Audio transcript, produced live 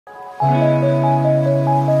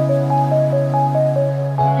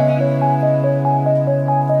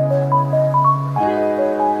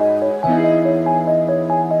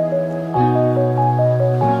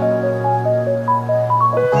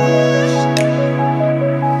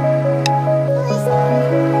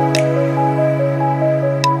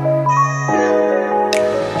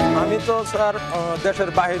Sir দেশের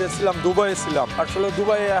বাইরে ছিলাম, দুবাইয়ে ছিলাম। আসলে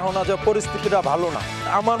দুবাইয়ে এখন আজ পরিস্থিতিটা ভালো না।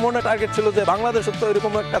 আমার মনে টার্গেট ছিল যে বাংলাদেশের তো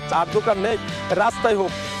এরকম একটা চার দোকান নেই, রাস্তায়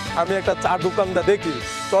হোক আমি একটা চার দোকানটা দেখি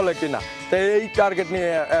চলে কিনা। তো এই টার্গেট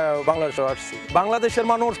নিয়ে বাংলাদেশে আসছি। বাংলাদেশের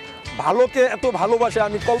মানুষ ভালোকে এত ভালোবাসে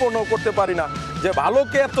আমি কল্পনাও করতে পারি না যে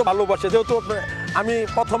ভালোকে এত ভালোবাসে। যেহেতু আমি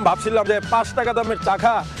প্রথম ভাবছিলাম যে 5 টাকা দামের চা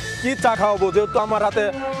কি চা খাওয়াবো, যেহেতু আমার হাতে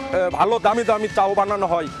ভালো দামি দামি চাও বানানো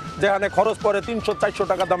হয়, যেখানে খরচ পড়ে 300-400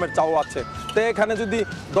 টাকা দামের চাও আছে। তো এখানে যদি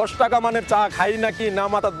 10 টাকা মানের চা খাই নাকি না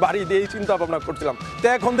মাথার বাড়ি দিয়ে চিন্তা ভাবনা করছিলাম। তো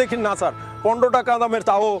এখন দেখি না স্যার, 15 টাকা দামের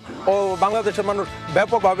চাও ও বাংলাদেশের মানুষ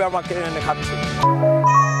ব্যাপকভাবে আমাকে এনে খাচ্ছে।